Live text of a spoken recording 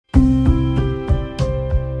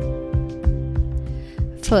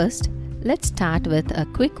First, let's start with a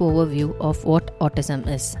quick overview of what autism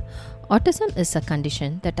is. Autism is a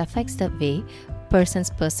condition that affects the way person's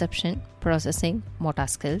perception, processing, motor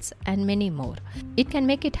skills, and many more. It can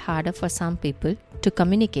make it harder for some people to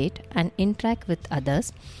communicate and interact with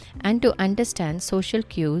others and to understand social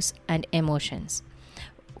cues and emotions.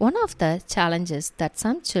 One of the challenges that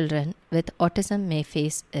some children with autism may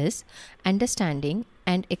face is understanding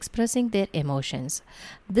and expressing their emotions.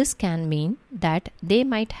 This can mean that they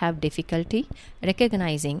might have difficulty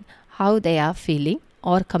recognizing how they are feeling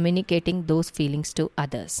or communicating those feelings to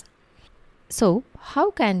others. So,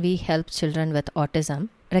 how can we help children with autism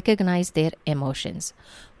recognize their emotions?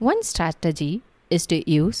 One strategy is to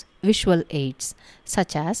use visual aids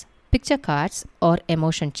such as picture cards or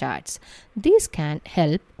emotion charts. These can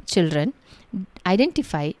help children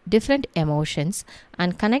identify different emotions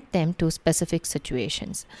and connect them to specific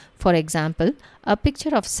situations. For example, a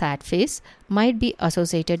picture of sad face might be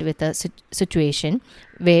associated with a situation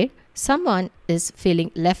where someone is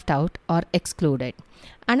feeling left out or excluded.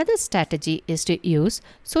 Another strategy is to use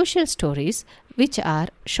social stories, which are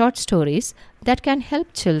short stories that can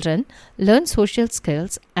help children learn social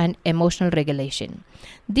skills and emotional regulation.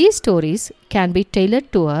 These stories can be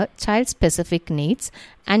tailored to a child's specific needs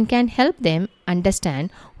and can help them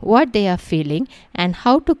understand what they are feeling and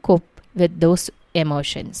how to cope with those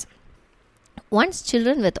emotions. Once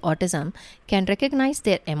children with autism can recognize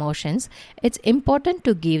their emotions, it's important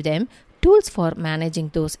to give them tools for managing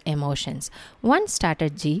those emotions. One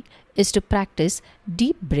strategy is to practice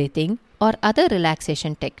deep breathing or other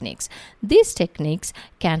relaxation techniques. These techniques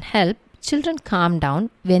can help children calm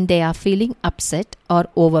down when they are feeling upset or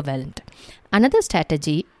overwhelmed. Another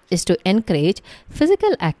strategy is to encourage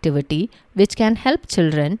physical activity, which can help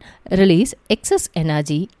children release excess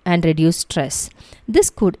energy and reduce stress. This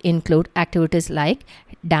could include activities like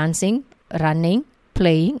dancing, running,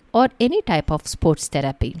 playing, or any type of sports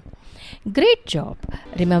therapy. Great job!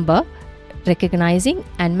 Remember, recognizing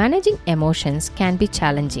and managing emotions can be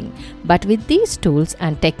challenging, but with these tools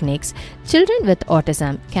and techniques, children with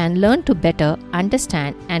autism can learn to better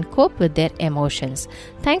understand and cope with their emotions.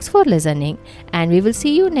 Thanks for listening, and we will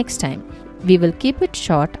see you next time. We will keep it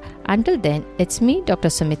short. Until then, it's me, Dr.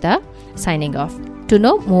 Sumita, signing off. To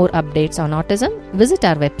know more updates on autism, visit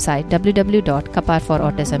our website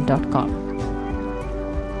www.CAPAARforautism.com.